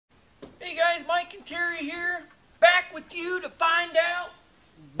Hey guys, Mike and Terry here, back with you to find out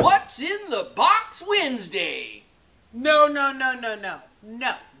what's in the box Wednesday. No.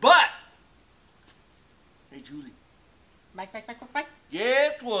 But, hey Julie, Mike.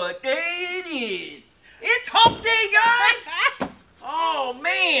 guess what day it is? It's hump day, guys! Oh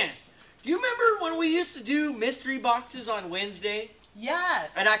man, do you remember when we used to do mystery boxes on Wednesday?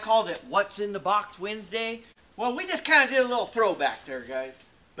 Yes. And I called it What's in the Box Wednesday? Well, we just kind of did a little throwback there, guys.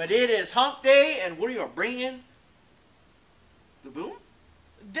 But it is hump day, and what are you bringing? The boom?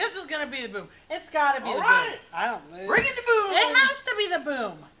 This is going to be the boom. It's got to be All the right. boom. I don't know. Bring it the boom! It has to be the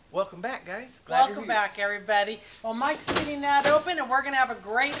boom. Welcome back, guys. Glad Welcome back, everybody. Well, Mike's getting that open, and we're going to have a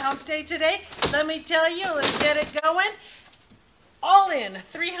great hump day today. Let me tell you, let's get it going. All in,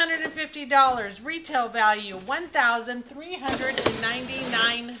 $350. Retail value,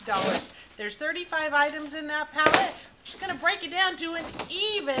 $1,399. There's 35 items in that pallet. We're just going to break it down to an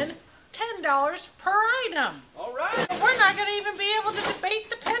even $10 per item. All right. We're not going to even be able to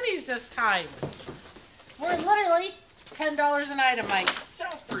debate the pennies this time. We're literally $10 an item, Mike.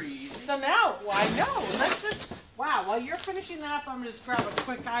 Sounds pretty easy. So now, well, I know. Let's just, wow, while you're finishing that up, I'm going to just grab a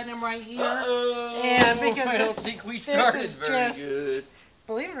quick item right here. Uh-oh. And because I don't this, think we this started is very just, good.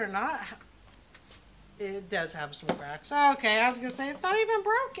 believe it or not, it does have some cracks. Okay, I was going to say, it's not even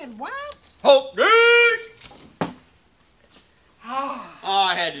broken. What? Hope day! Oh,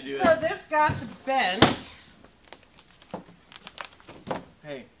 I had to do So it. this got bent.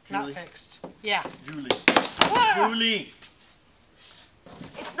 Hey, Not Julie. fixed. Yeah. Julie. Ah! Julie.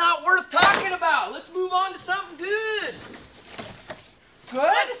 It's not worth talking about. Let's move on to something good. Good?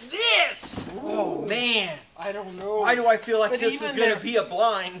 What's this? Oh, Ooh. man. I don't know. Why do I feel like But this is even going their- to be a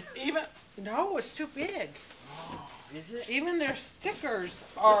blind? No, it's too big. Oh, is it? Even their stickers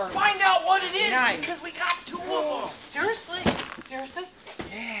are. Find out what it is Nice. because we got two of them. Seriously? Seriously?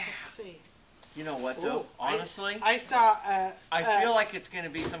 Yeah. Let's see. You know what, though? Ooh, Honestly, I saw. I feel like it's going to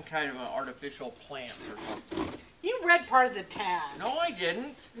be some kind of an artificial plant or something. You read part of the tag. No, I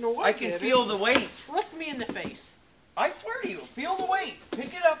didn't. No, I can didn't. feel the weight. Look me in the face. I swear to you, feel the weight.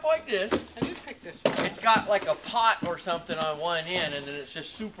 Pick it up like this. I do pick this one. It's got like a pot or something on one end, and then it's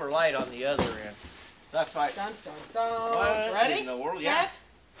just super light on the other end. That's right. Dun, dun, dun. What Ready? in the world? Set. Yeah.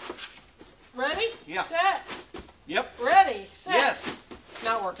 Ready? Yeah. Set. Yep. Ready? Set. Yes.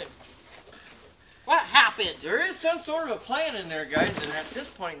 Not working. What happened? There is some sort of a plan in there, guys, and at this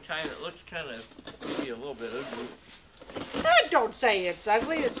point in time, it looks kind of maybe a little bit ugly. Don't say it's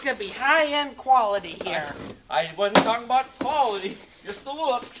ugly. It's going to be high-end quality here. I wasn't talking about the quality, just the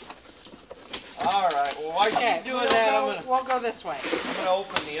look. All right. Well, while you're doing that, we'll go this way. I'm gonna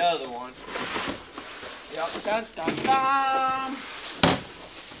open the other one. Yep. Dun, dun, dun.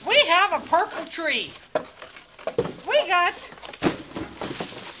 We have a purple tree. We got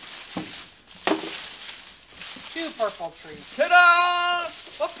 2 purple trees. Ta-da!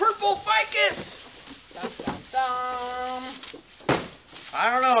 A purple ficus. Dun, dun, dun. I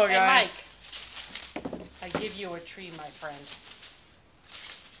don't know, Hey, guys. Mike, I give you a tree, my friend,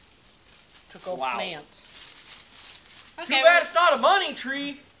 to go plant. Too bad it's not a money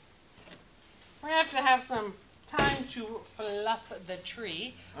tree. We're going to have some time to fluff the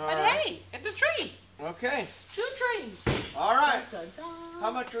tree. All but right. hey, it's a tree. Okay. 2 trees. All right. Dun, dun, dun.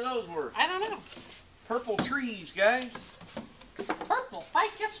 How much are those worth? I don't know. Purple trees, guys. Purple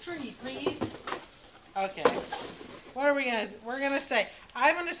ficus tree, please. Okay. What are we gonna? We're gonna say.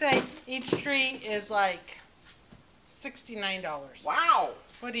 I'm gonna say each tree is like $69. Wow.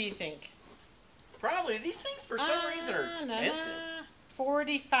 What do you think? Probably. These things for some reason are expensive.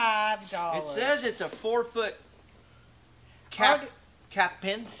 $45. It says it's a 4-foot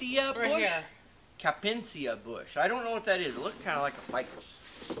Capensia bush. Right here. Capensia bush. I don't know what that is. It looks kind of like a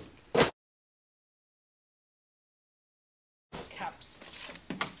ficus.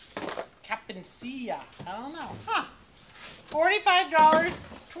 Capensia. I don't know. Huh. $45,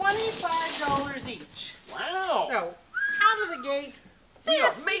 $25 each. Wow. So, out of the gate, We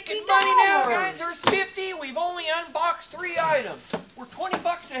are making money now, guys. There's 50. We've only unboxed 3 items. We're 20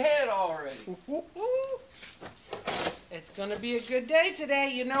 bucks ahead already. It's gonna be a good day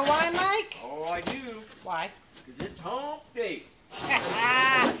today. You know why, Mike? Oh, I do. Why? Because it's hump day.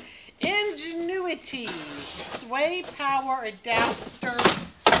 Ingenuity. Sway power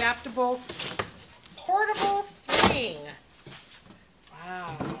adaptable portable swing.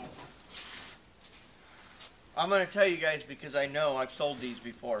 Wow. I'm going to tell you guys because I know I've sold these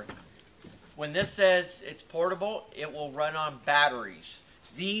before. When this says it's portable, it will run on batteries.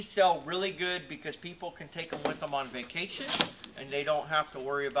 These sell really good because people can take them with them on vacation and they don't have to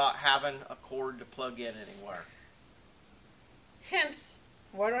worry about having a cord to plug in anywhere. Hence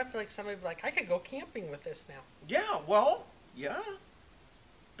Why do I feel like somebody would be like, I could go camping with this now? Yeah, well, yeah.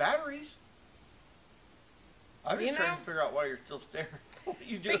 Batteries. I'm just trying to figure out why you're still staring. What are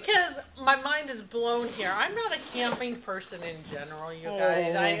you doing? Because my mind is blown here. I'm not a camping person in general, you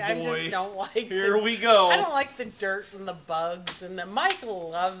guys. I just don't like Here we go. I don't like the dirt and the bugs, and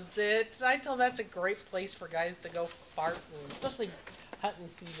Michael loves it. I tell him that's a great place for guys to go fart, and especially hunting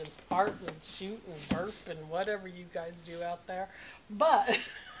season, fart and shoot and burp and whatever you guys do out there. But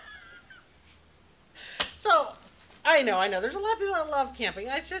so I know. There's a lot of people that love camping.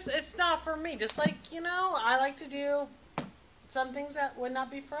 It's not for me. Just like, I like to do some things that would not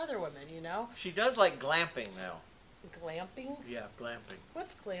be for other women, She does like glamping now. Glamping? Yeah, glamping.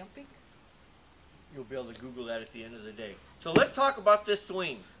 What's glamping? You'll be able to Google that at the end of the day. So let's talk about this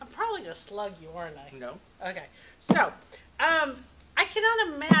swing. I'm probably going to slug you, aren't I? No. Okay. So, I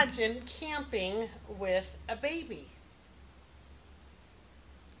cannot imagine camping with a baby.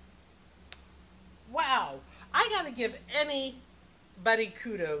 Wow. I got to give anybody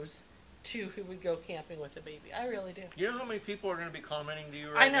kudos to who would go camping with a baby. I really do. You know how many people are going to be commenting to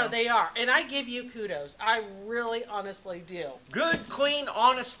you right now? I know, they are. And I give you kudos. I really honestly do. Good, clean,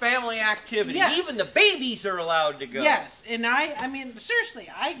 honest family activity. Yes. Even the babies are allowed to go. Yes. And I mean, seriously,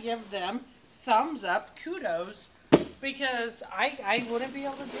 I give them thumbs up, kudos, because I wouldn't be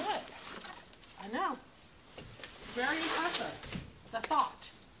able to do it. I know. Very impressive. The thought.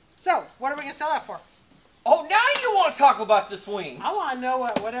 So, what are we going to sell that for? Oh, now you want to talk about the swing. I want to know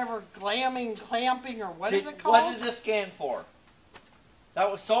whatever glamming, clamping, or what is it called? What did this scan for? That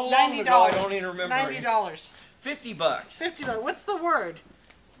was so long ago, I don't even remember. $90. $50. $50. What's the word?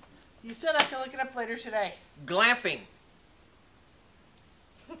 You said I could look it up later today. Glamping.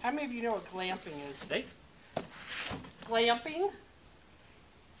 How many of you know what glamping is? See? Glamping?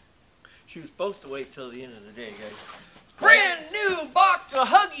 She was supposed to wait till the end of the day, guys. Brand new box of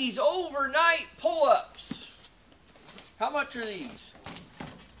Huggies overnight pull-ups. How much are these?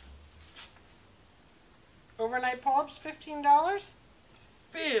 Overnight pull-ups, $15?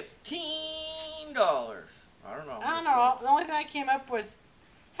 $15. I don't know. I don't know. The only thing I came up was,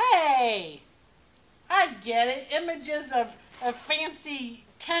 hey, I get it. Images of fancy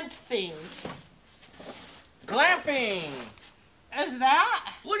tent things. Glamping. Is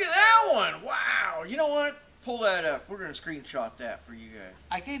that? Look at that one. Wow. You know what? Pull that up. We're going to screenshot that for you guys.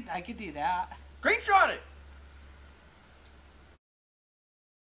 I could do that. Screenshot it.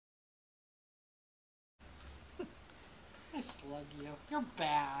 I slug you. You're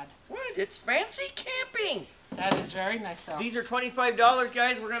bad. What? It's fancy camping. That is very nice, though. These are $25,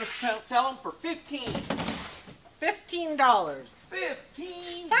 guys. We're going to sell them for $15. $15.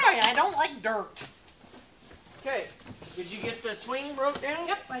 $15. Sorry, I don't like dirt. Okay. Did you get the swing broke down?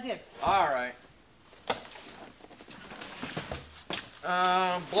 Yep, I did. All right.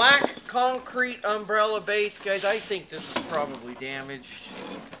 Black concrete umbrella base, guys. I think this is probably damaged.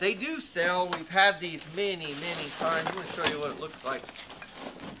 They do sell. We've had these many times. I'm going to show you what it looks like.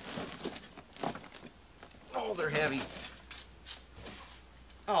 Oh, they're heavy.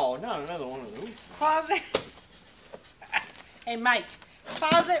 Oh, not another one of those. Closet. Hey, Mike.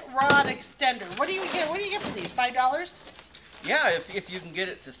 Closet rod extender. What do you get? What do you get for these? $5? Yeah, if you can get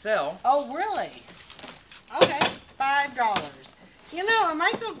it to sell. Oh, really? Okay, $5. You know, it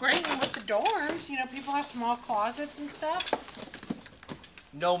might go great with the dorms. You know, people have small closets and stuff.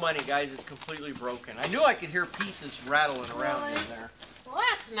 No money, guys. It's completely broken. I knew I could hear pieces rattling around Really? in there. Well,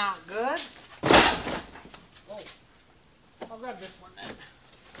 that's not good. Oh, I'll grab this one then.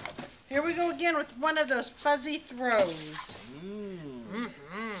 Here we go again with one of those fuzzy throws.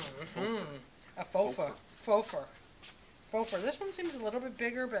 A fofa. Fofa. This one seems a little bit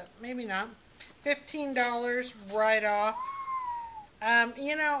bigger, but maybe not. $15 right off.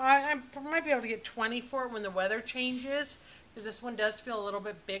 You know, I might be able to get 20 for it when the weather changes, because this one does feel a little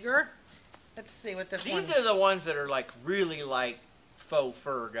bit bigger. Let's see what this one. These are the ones that are like really like faux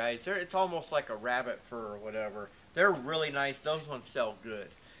fur, guys. It's almost like a rabbit fur or whatever. They're really nice. Those ones sell good.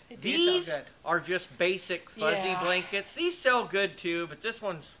 These are just basic fuzzy blankets. These sell good too, but this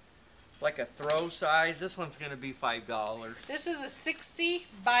one's like a throw size. This one's going to be $5. This is a 60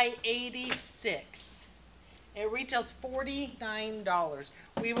 by 86. It retails $49.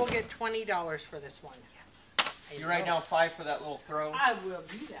 We will get $20 for this one. You write down $5 for that little throw? I will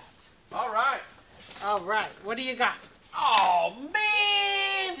do that. All right. All right. What do you got? Oh,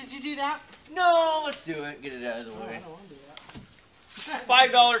 man. Did you do that? No, let's do it. Get it out of the Oh, I way. don't want to do that.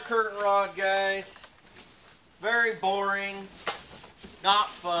 $5 curtain rod, guys. Very boring. Not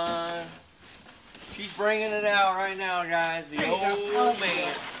fun. She's bringing it out right now, guys. The old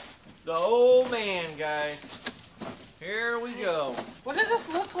man. The old man, guys. Here we go. What does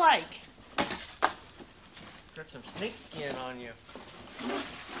this look like? Got some snake skin on you.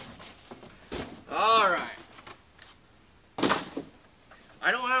 All right. I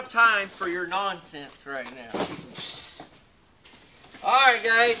don't have time for your nonsense right now. All right,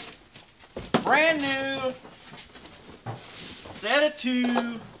 guys. Brand new set of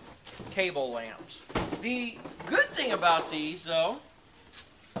 2 table lamps. The good thing about these, though,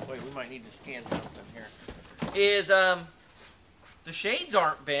 wait, we might need to scan something here, is the shades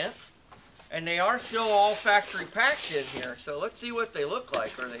aren't bent, and they are still all factory packed in here. So let's see what they look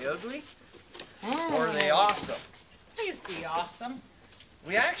like. Are they ugly? Or are they awesome? Please be awesome.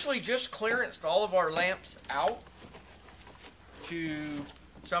 We actually just clearanced all of our lamps out to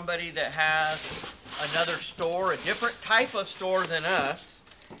somebody that has another store, a different type of store than us,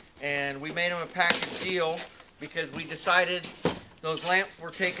 and we made them a package deal because we decided those lamps were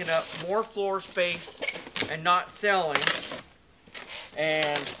taking up more floor space and not selling,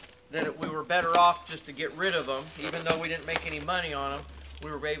 and that we were better off just to get rid of them. Even though we didn't make any money on them,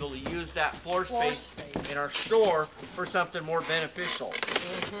 we were able to use that floor space in our store for something more beneficial.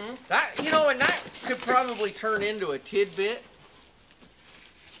 That, you know, and that could probably turn into a tidbit.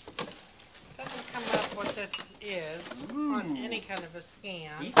 Doesn't come up what this is on any kind of a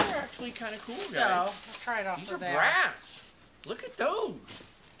scan. These are actually kind of cool, guys. So, let's try it off These for are there. brass. Look at those.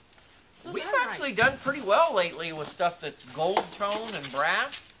 Those We've are actually nice. done pretty well lately with stuff that's gold tone and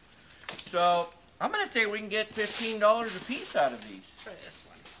brass. So I'm going to say we can get $15 a piece out of these. Try this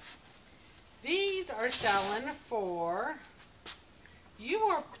one. These are selling for, you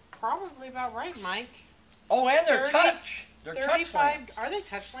are probably about right, Mike. Oh, and they're 30, touch. They're touch 35, lamps. are they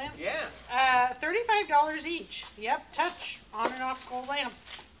touch lamps? Yeah. $35 each. Yep, touch on and off gold lamps.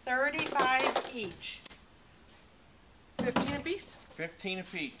 35 each. 15 a piece. 15 a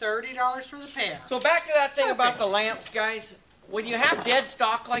piece. $30 for the pair. So back to that thing about the Perfect. lamps, guys. When you have dead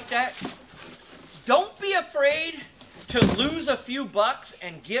stock like that, don't be afraid to lose a few bucks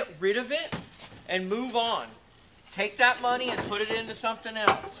and get rid of it and move on. Take that money and put it into something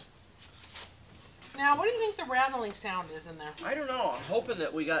else. Now, what do you think the rattling sound is in there? I don't know. I'm hoping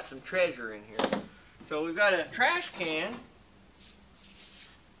that we got some treasure in here. So we've got a trash can.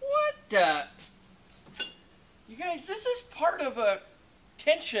 What the? You guys, this is part of a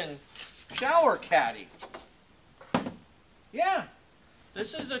tension shower caddy. Yeah.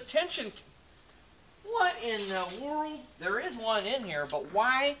 This is a tension. What in the world? There is one in here, but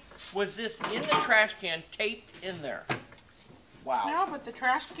why was this in the trash can taped in there? Wow. No, but the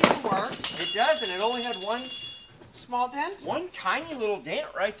trash can works. It does, and it only had Small dent? one tiny little dent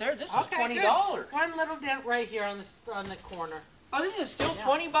right there. This is $20. Good. One little dent right here on the corner. Oh, this is still Yeah.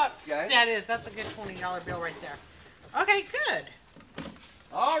 20 bucks, guys. That is. That's a good $20 bill right there. Okay, good.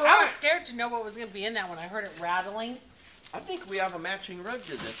 All I was right. scared to know what was going to be in that when I heard it rattling. I think we have a matching rug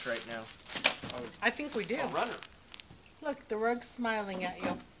to this right now. I think we do. A runner. Look, the rug's smiling at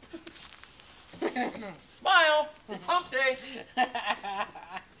you. Smile. It's hump day.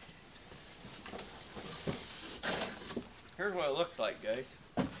 Here's what it looks like, guys.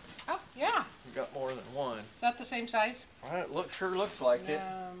 Oh, yeah. We got more than one. Is that the same size? All right, sure looks like it.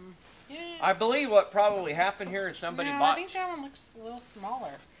 Yeah. I believe what probably happened here is somebody no, bought. I think that one looks a little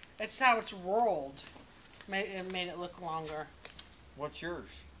smaller. It's how it's rolled. It made it look longer. What's yours?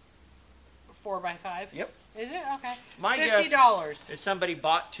 4x5. Yep. Is it? Okay. My $50. guess is somebody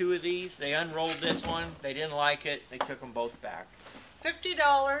bought 2 of these. They unrolled this one. They didn't like it. They took them both back.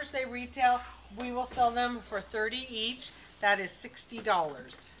 $50 they retail. We will sell them for $30 each. That is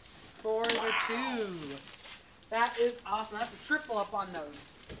 $60 for the 2. That is awesome. That's a triple up on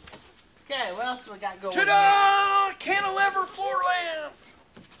those. Okay, what else we got going on? Ta-da! Cantilever floor lamp!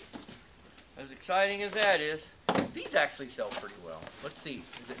 As exciting as that is, these actually sell pretty well. Let's see.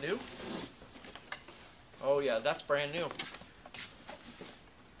 Is it new? Oh yeah, that's brand new.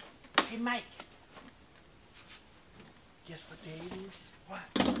 Hey, Mike. Guess what day it is?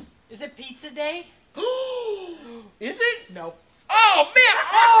 What? Is it pizza day? Is it? Nope. Oh man!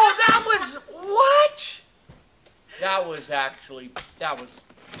 Oh, that was what? That was actually that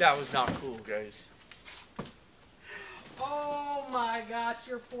was not cool, guys. Oh my gosh,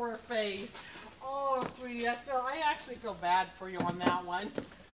 your poor face. Oh, sweetie, I actually feel bad for you on that one.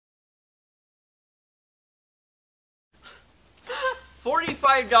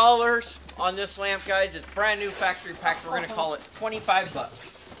 $45 on this lamp, guys. It's brand new factory packed. We're gonna call it 25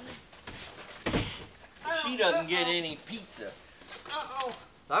 bucks. She doesn't get any pizza. Uh-oh.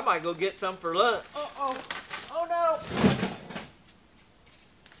 I might go get some for lunch. Uh-oh. Oh no.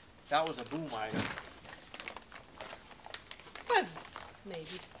 That was a boom item.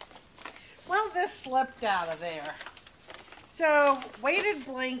 Maybe. Well, this slipped out of there. So, weighted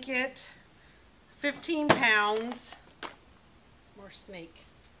blanket, 15 pounds. More snake.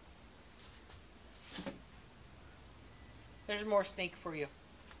 There's more snake for you.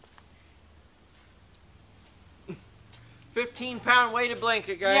 15-pound weighted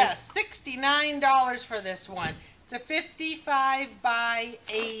blanket, guys. Yes, $69 for this one. It's a 55 by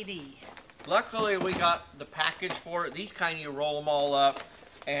 80. Luckily, we got the package for it. These kind of, you roll them all up,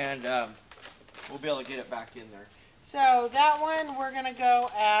 and we'll be able to get it back in there. So that one we're gonna go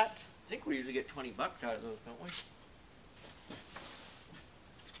at. I think we usually get 20 bucks out of those, don't we?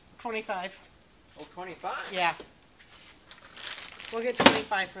 25. Oh, 25? Yeah. We'll get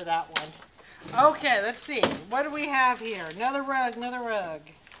 25 for that one. Okay, let's see. What do we have here? Another rug, another rug.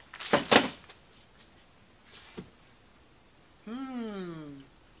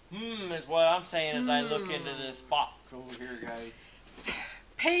 Is what I'm saying as I look into this box over here, guys.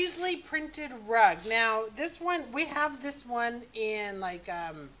 Paisley printed rug. Now, this one, we have this one in like,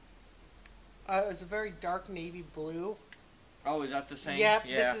 it's a very dark navy blue. Oh, is that the same? Yep,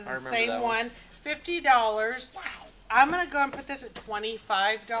 yeah, this is I the remember same that one. $50. Wow. I'm going to go and put this at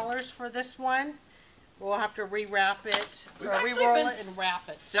 $25 for this one. We'll have to re-wrap it, or re-roll it and wrap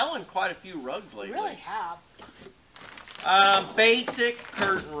it. Selling quite a few rugs lately. We really have. Basic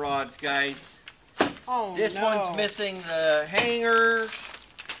curtain rods, guys. Oh, this one's missing the hangers.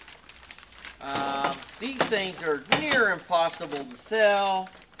 These things are near impossible to sell.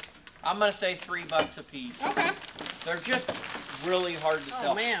 I'm going to say $3 a piece. Okay. They're just really hard to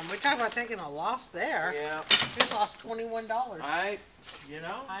sell. Oh, man. We talk about taking a loss there. Yeah. We just lost $21. I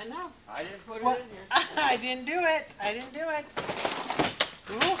know. I know. I didn't put it Well, in here. I didn't do it. I didn't do it.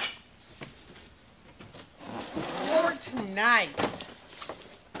 Ooh. For tonight.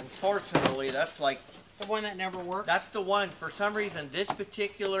 Unfortunately, that's like... The one that never works? That's the one. For some reason, this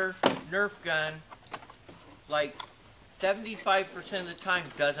particular Nerf gun, like 75% of the time,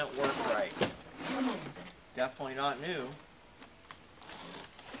 doesn't work right. Definitely not new.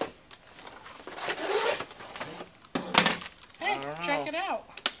 Hey, check it out.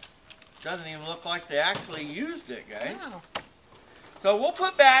 Doesn't even look like they actually used it, guys. Wow. So we'll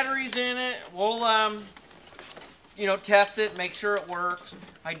put batteries in it. We'll, you know, test it, make sure it works.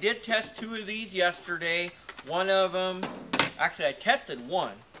 I did test 2 of these yesterday. One of them, actually I tested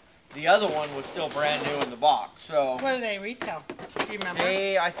one. The other one was still brand new in the box. So what do they retail? Do you remember?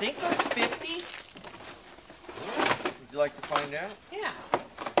 I think it was 50. Would you like to find out? Yeah.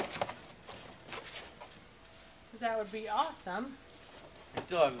 Because that would be awesome. I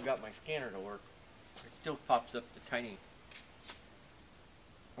still haven't got my scanner to work. It still pops up the tiny.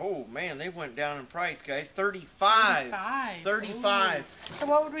 Oh man, they went down in price, guys. 35. 35. Ooh. So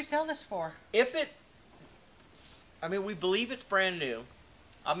what would we sell this for? If it, I mean, we believe it's brand new.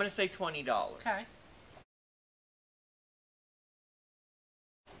 I'm going to say $20. Okay.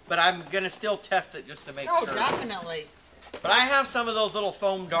 But I'm going to still test it just to make sure. Oh, definitely. But I have some of those little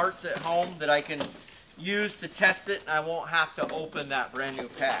foam darts at home that I can use to test it, and I won't have to open that brand new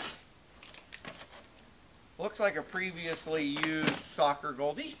pack. Looks like a previously used soccer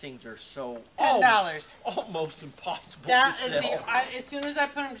goal. These things are so $10. Almost impossible That to is sell. the. As soon as I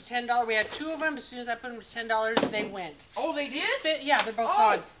put them to $10, we had 2 of them. As soon as I put them to $10, they went. Oh, they did? Yeah, they're both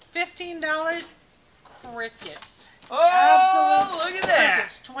gone. $15, crickets. Oh, Absolute look at that.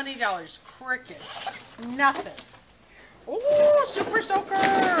 Crickets. $20, crickets. Nothing. Ooh, super soaker!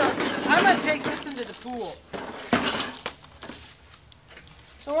 I'm gonna take this into the pool.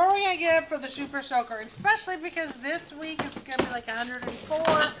 So what are we gonna get for the super soaker? Especially because this week is gonna be like 104,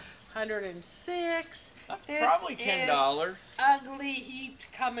 106. That's probably $10. Ugly heat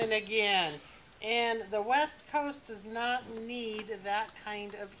coming again. And the West Coast does not need that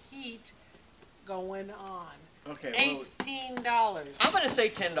kind of heat going on. Okay. $18. I'm going to say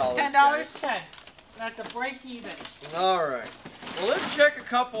 $10. $10? Okay. That's a break even. All right. Well, let's check a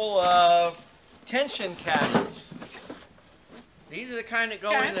couple of tension cabinets. These are the kind that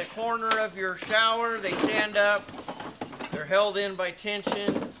go in the corner of your shower. They stand up. They're held in by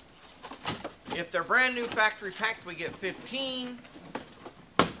tension. If they're brand new factory packed, we get 15.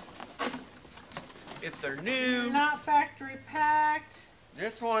 If they're new. Not factory packed.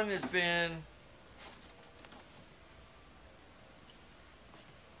 This one has been.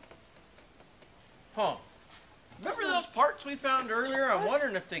 Huh. Remember those parts we found earlier? I'm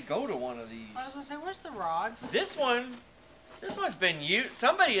wondering if they go to one of these. I was going to say, where's the rods? This one's been used.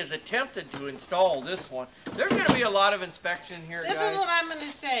 Somebody has attempted to install this one. There's going to be a lot of inspection here, guys. This is what I'm going to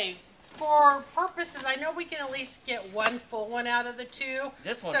say. For purposes, I know we can at least get one full one out of the 2.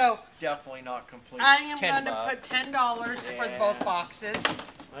 This one's so definitely not complete. I am going to put $10 for both boxes.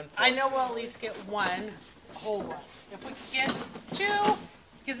 I know we'll at least get one. whole one. If we could get 2,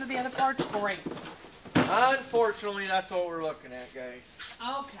 because of the other parts, great. Unfortunately, that's what we're looking at, guys.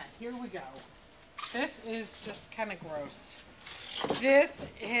 Okay, here we go. This is just kind of gross. This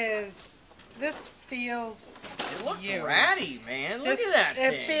feels It looks used. ratty, man. Look at that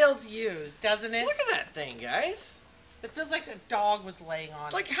thing. It feels used, doesn't it? Look at that thing, guys. It feels like a dog was laying on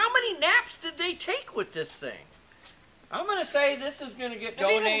it. Like, how many naps did they take with this thing? I'm going to say this is going to get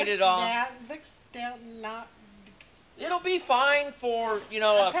donated off. Looks not. It'll be fine for, you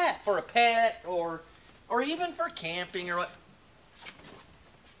know, A pet. for a pet or even for camping or what.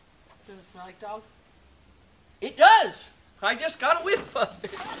 Does it smell like dog? It does. I just got a whiff of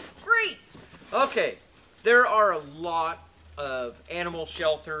it. Great. Okay. There are a lot of animal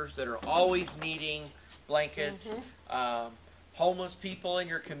shelters that are always needing blankets. Homeless people in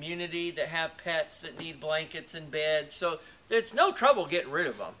your community that have pets that need blankets and beds. So there's no trouble getting rid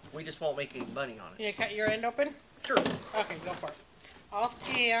of them. We just won't make any money on it. You cut your end open? Sure. Okay, go for it. I'll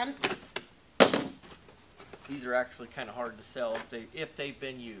scan. These are actually kind of hard to sell if they've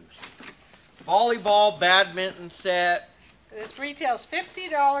been used. Volleyball, badminton set. This retails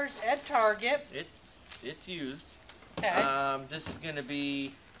 $50 at Target. It's used. Okay. This is going to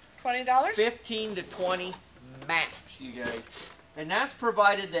be $20? 15 to 20 max, you guys. And that's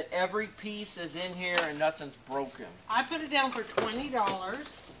provided that every piece is in here and nothing's broken. I put it down for $20.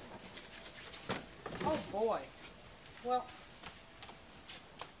 Oh boy. Well.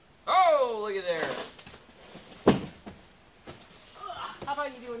 Oh, look at there. How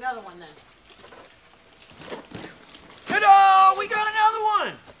about you do another one then? Ta-da! We got another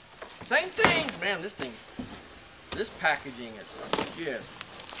one. Same thing. Man, this packaging is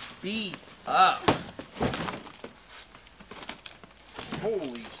just beat up.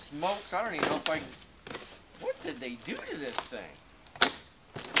 Holy smokes, I don't even know if I can... What did they do to this thing?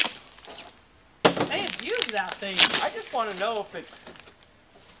 They abused that thing. I just want to know if it's...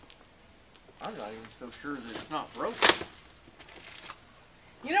 I'm not even so sure that it's not broken.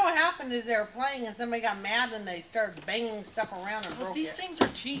 You know what happened is they were playing and somebody got mad and they started banging stuff around and broke These it. things are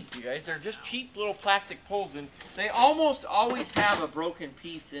cheap, you guys. They're just cheap little plastic poles, and they almost always have a broken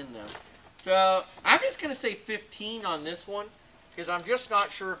piece in them. So I'm just going to say 15 on this one, because I'm just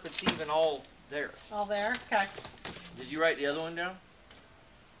not sure if it's even all there. All there? Okay. Did you write the other one down?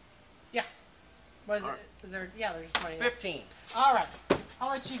 Yeah. Was it? Is there? Yeah, there's 20. 15. All right. I'll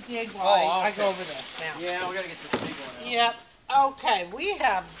let you dig while I okay. go over this now. Yeah, we got to get this big one out. Yep. Okay, we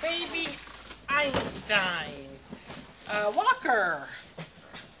have Baby Einstein walker.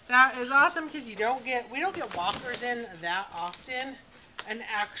 That is awesome because we don't get walkers in that often. An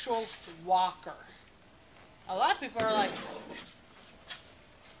actual walker. A lot of people are like,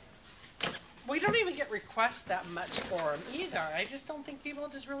 we don't even get requests that much for them either. I just don't think people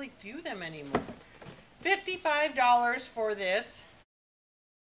just really do them anymore. $55 for this.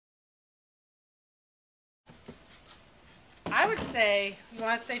 I would say, you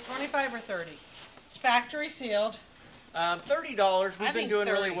want to say 25 or 30? It's factory sealed. $30. We've been doing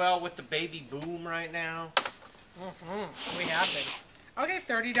 30. really well with the baby boom right now. We have been. Okay,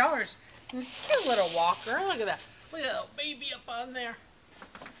 $30. It's a cute little walker. Look at that. Look at that little baby up on there.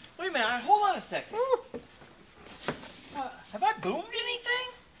 Wait a minute. Hold on a second. Have I boomed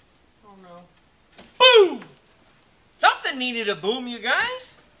anything? Oh no. Boom! Something needed a boom, you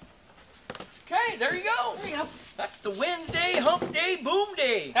guys. Okay, there you go. There you go. That's the Wednesday, hump day, boom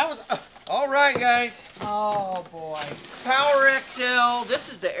day. That was... All right, guys. Oh, boy. Power XL. This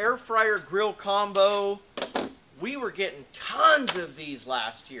is the air fryer grill combo. We were getting tons of these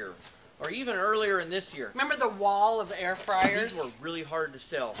last year, or even earlier in this year. Remember the wall of air fryers? These were really hard to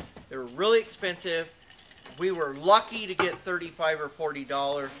sell. They were really expensive. We were lucky to get $35 or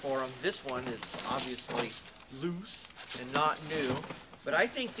 $40 for them. This one is obviously loose and not new. But I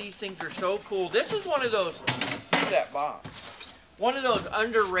think these things are so cool. This is one of those, here's that box, one of those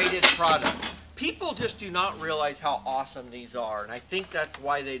underrated products. People just do not realize how awesome these are, and I think that's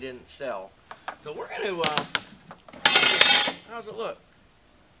why they didn't sell. So we're going to, how's it look?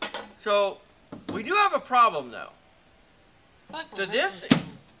 So we do have a problem though. So this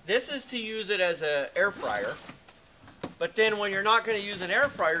is to use it as an air fryer. But then when you're not going to use an air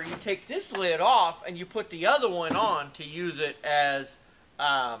fryer, you take this lid off and you put the other one on to use it as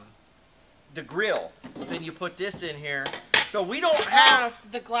the grill. Then you put this in here. So we don't have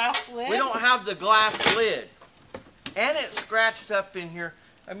the glass lid. We don't have the glass lid, and it's scratched up in here.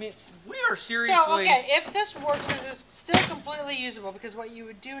 I mean, we are seriously. So okay, if this works, is this still completely usable? Because what you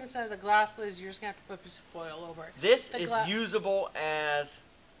would do instead of the glass lid is you're just gonna have to put a piece of foil over it. This is usable as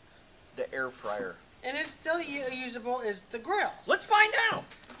the air fryer. and it's still usable, is the grill. Let's find out.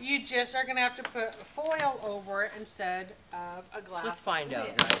 You just are going to have to put foil over it instead of a glass Let's find out,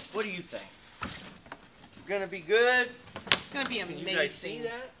 lid. guys. What do you think? It's going to be good. It's going to be amazing. Can you guys see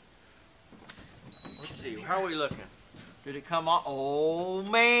that? Let's see. How are we looking? Did it come off? Oh,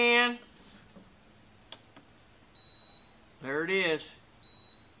 man. There it is.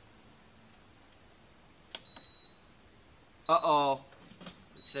 Uh-oh.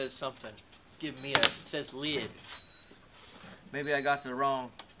 It says something. Give me it says lid. Maybe I got the wrong.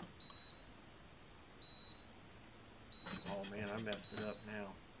 Oh, man, I messed it up now.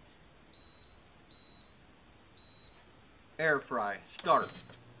 Air fry. Start.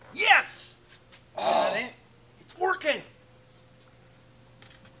 Yes! Oh, it's working.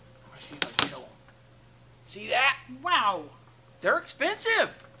 Let's see if I can show them. See that? Wow. They're expensive.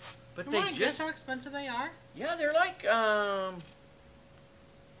 But Come they on, just... guess how expensive they are? Yeah, they're like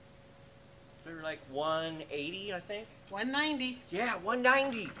 180, I think. 190. Yeah,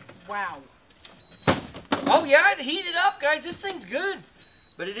 190. Wow. Oh yeah, it heated up, guys. This thing's good.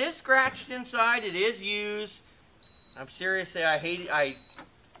 But it is scratched inside. It is used. I'm seriously, I hate it.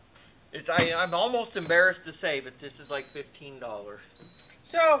 I'm almost embarrassed to say, but this is like $15.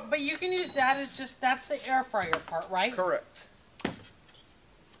 So, but you can use that as just, that's the air fryer part, right? Correct.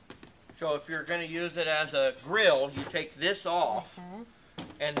 So if you're going to use it as a grill, you take this off,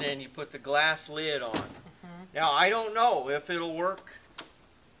 and then you put the glass lid on. Now, I don't know if it'll work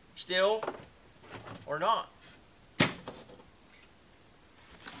still or not.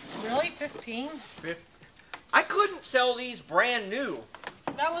 Really? 15? I couldn't sell these brand new.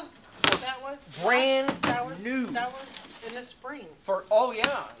 That was brand new. That was in the spring. Oh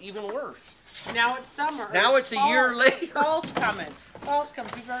yeah, even worse. Now it's summer. Now it's a year later. Fall's coming. Fall's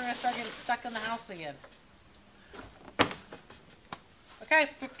coming. People are going to start getting stuck in the house again. Okay,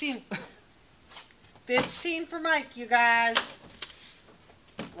 15. 15 for Mike, you guys.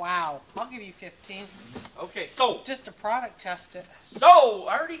 Wow. I'll give you 15. Okay, so. Just to product test it. So,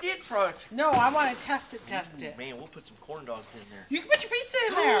 I already did product. No, I want to test it. Man, we'll put some corn dogs in there. You can put your pizza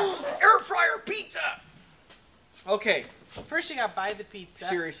in there. Air fryer pizza. Okay. First you gotta buy the pizza.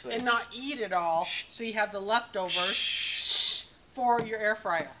 Seriously. And not eat it all, so you have the leftovers for your air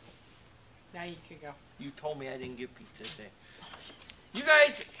fryer. Now you can go. You told me I didn't give pizza today. You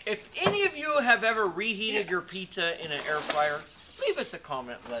guys, if any of you have ever reheated your pizza in an air fryer, leave us a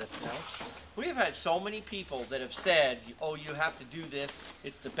comment and let us know. We have had so many people that have said, oh, you have to do this.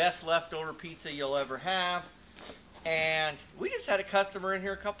 It's the best leftover pizza you'll ever have. And we just had a customer in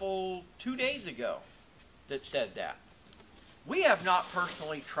here 2 days ago that said that. We have not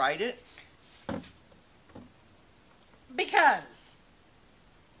personally tried it. Because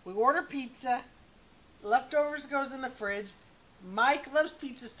we order pizza, leftovers goes in the fridge. Mike loves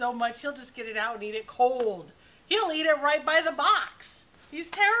pizza so much, he'll just get it out and eat it cold. He'll eat it right by the box. He's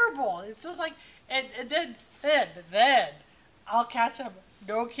terrible. It's just like, and then I'll catch him,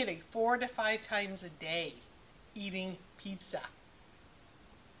 no kidding, 4 to 5 times a day eating pizza.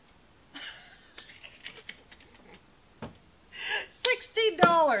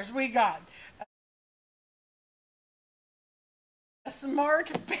 $16 we got. A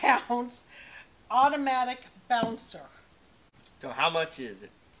Smart Bounce automatic bouncer. So how much is it?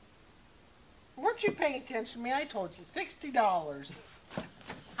 Weren't you paying attention to me? I told you, $60.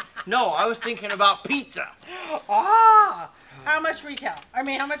 No, I was thinking about pizza. Ah! How much retail?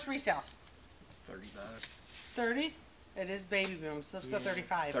 How much resale? 35. 30? It is baby booms. Let's go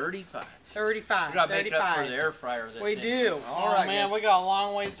 35. 35. 35. We gotta make it up for the air fryer. We do. All right, man, guys. we got a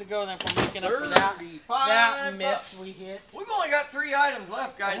long ways to go then for making up for that miss we hit. We've only got 3 items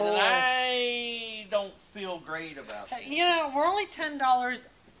left, guys, and I don't feel great about it. You know, we're only $10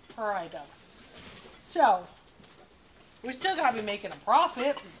 per item. So, we still gotta be making a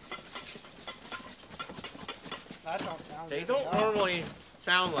profit. That don't sound They good. don't normally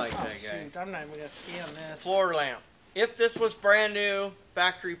sound like that, guys. Shoot, I'm not even gonna scan this. Floor lamp. If this was brand new,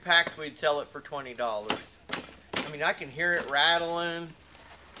 factory packed, we'd sell it for $20. I mean, I can hear it rattling.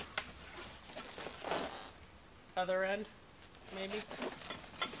 Other end, maybe?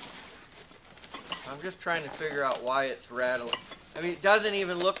 I'm just trying to figure out why it's rattling. I mean, it doesn't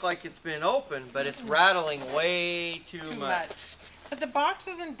even look like it's been opened, but it's rattling way too much. But the box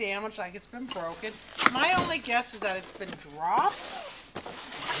isn't damaged, like it's been broken. My only guess is that it's been dropped.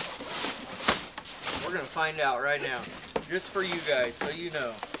 We're going to find out right now. Just for you guys, so you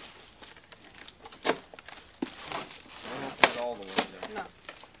know. I won't put all the way there. No.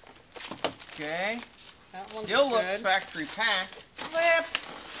 Okay. That one's Still looks good. factory packed. Flip.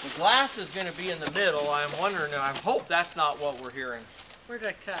 The glass is going to be in the middle. I'm wondering, I hope that's not what we're hearing. Where did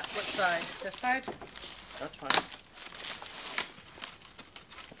I cut? What side? This side? That's fine.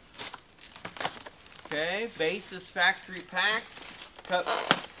 Okay, base is factory packed. Cut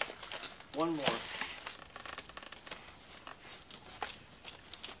one more.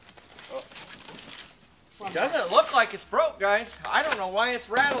 Oh. It doesn't look like it's broke, guys. I don't know why it's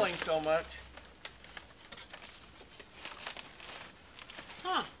rattling so much.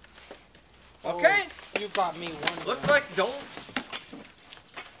 Huh. Okay. Oh, you got me one. Looks like don't.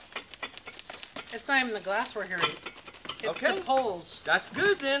 It's not even the glass we're hearing. It's Okay. the poles. That's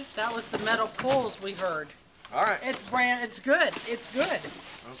good then. That was the metal poles we heard. All right. It's good. It's good.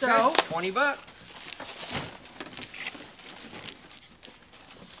 Okay. So, $20.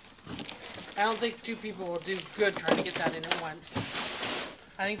 I don't think two people will do good trying to get that in at once.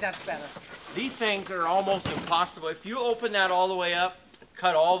 I think that's better. These things are almost impossible. If you open that all the way up,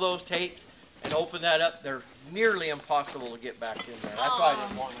 cut all those tapes, and open that up, they're nearly impossible to get back in there. That's why I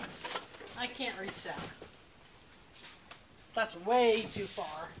didn't want them. I can't reach that. That's way too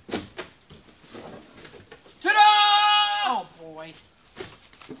far. Ta-da! Oh boy.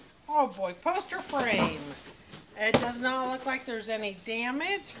 Oh boy, poster frame. It does not look like there's any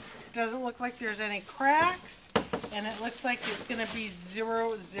damage. It doesn't look like there's any cracks. And it looks like it's going to be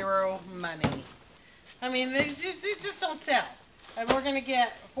 0 money. I mean, these just don't sell. And we're going to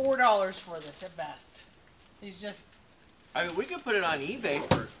get $4 for this at best. These just... I mean, we could put it on eBay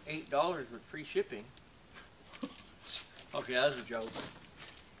for $8 with free shipping. Okay, that was a joke.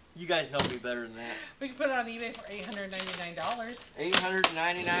 You guys know me better than that. We could put it on eBay for $899.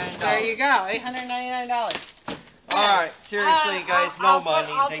 $899. There you go, $899. All right, seriously, guys, no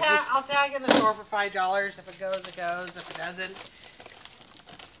money. I'll tag in the store for $5. If it goes, it goes. If it doesn't,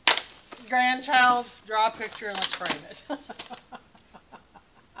 grandchild, draw a picture and let's frame it.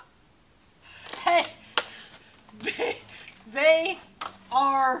 Hey, they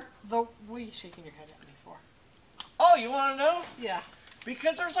are the. What are you shaking your head at me for? Oh, you want to know? Yeah.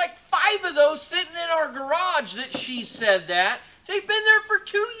 Because there's like 5 of those sitting in our garage that she said that. They've been there for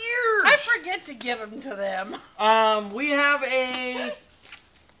 2 years. I forget to give them to them. We have a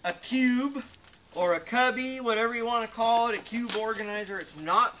cube or a cubby, whatever you want to call it, a cube organizer. It's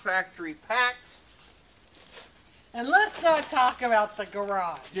not factory packed. And let's not talk about the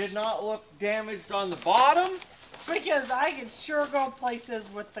garage. Did not look damaged on the bottom. Because I can sure go places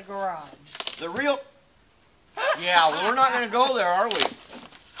with the garage. The real... Yeah, well, we're not going to go there, are we? I'm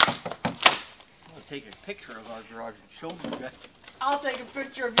going to take a picture of our garage and show you guys. I'll take a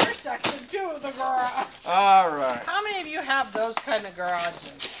picture of your section too of the garage. All right. How many of you have those kind of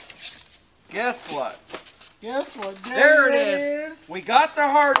garages? Guess what? Guess what? There it is. We got the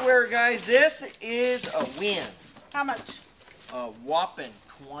hardware, guys. This is a win. How much? A whopping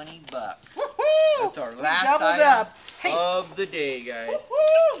 $20. Woohoo! That's our last doubled item up. Hey. of the day, guys.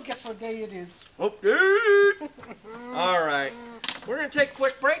 Woohoo! Guess what day it is? Oh, dude. All right. We're going to take a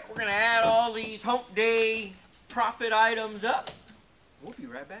quick break. We're going to add all these hump day profit items up. We'll be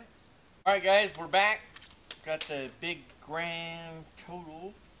right back. All right, guys, we're back. Got the big grand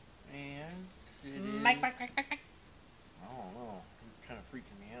total, and it is... Mike. I don't know. You're kind of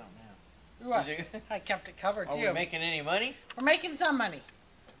freaking me out now. What? I kept it covered Are too. we making any money? We're making some money.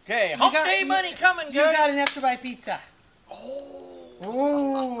 Okay, hump day money coming, guys. You got enough to buy pizza. Oh.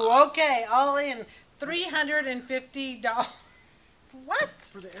 Ooh, okay, all in $350. What?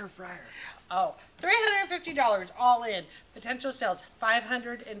 For the air fryer. Oh, $350 all in. Potential sales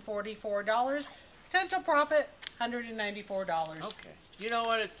 $544. Potential profit $194. Okay. You know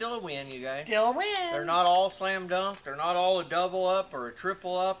what? It's still a win, you guys. Still a win. They're not all slam dunk. They're not all a double up or a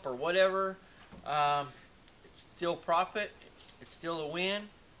triple up or whatever. It's still profit. It's still a win.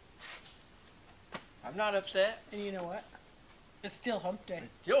 I'm not upset. And you know what? It's still hump day.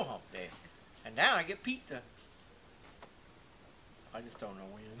 It's still hump day. And now I get pizza. I just don't know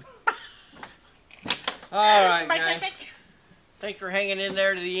when. All right, guys. Thanks for hanging in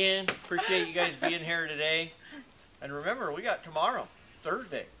there to the end. Appreciate you guys being here today. And remember, we got tomorrow,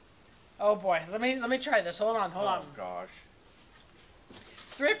 Thursday. Oh boy, let me try this. Hold on. Oh gosh.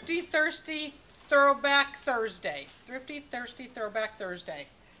 Thrifty, thirsty, throwback Thursday. Thrifty, thirsty, throwback Thursday.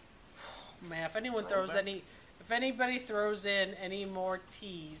 Man, if anybody throws in any more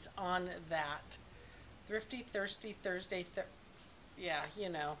T's on that. Thrifty, thirsty, Thursday. Yeah, you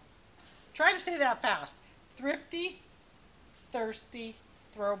know. Try to say that fast. Thrifty, thirsty,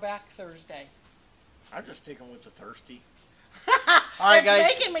 throwback Thursday. I'm just sticking with the thirsty. All right,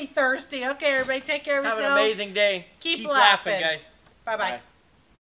 guys. It's making me thirsty. Okay, everybody, take care of yourselves. Have an amazing day. Keep laughing, guys. Bye-bye. Bye.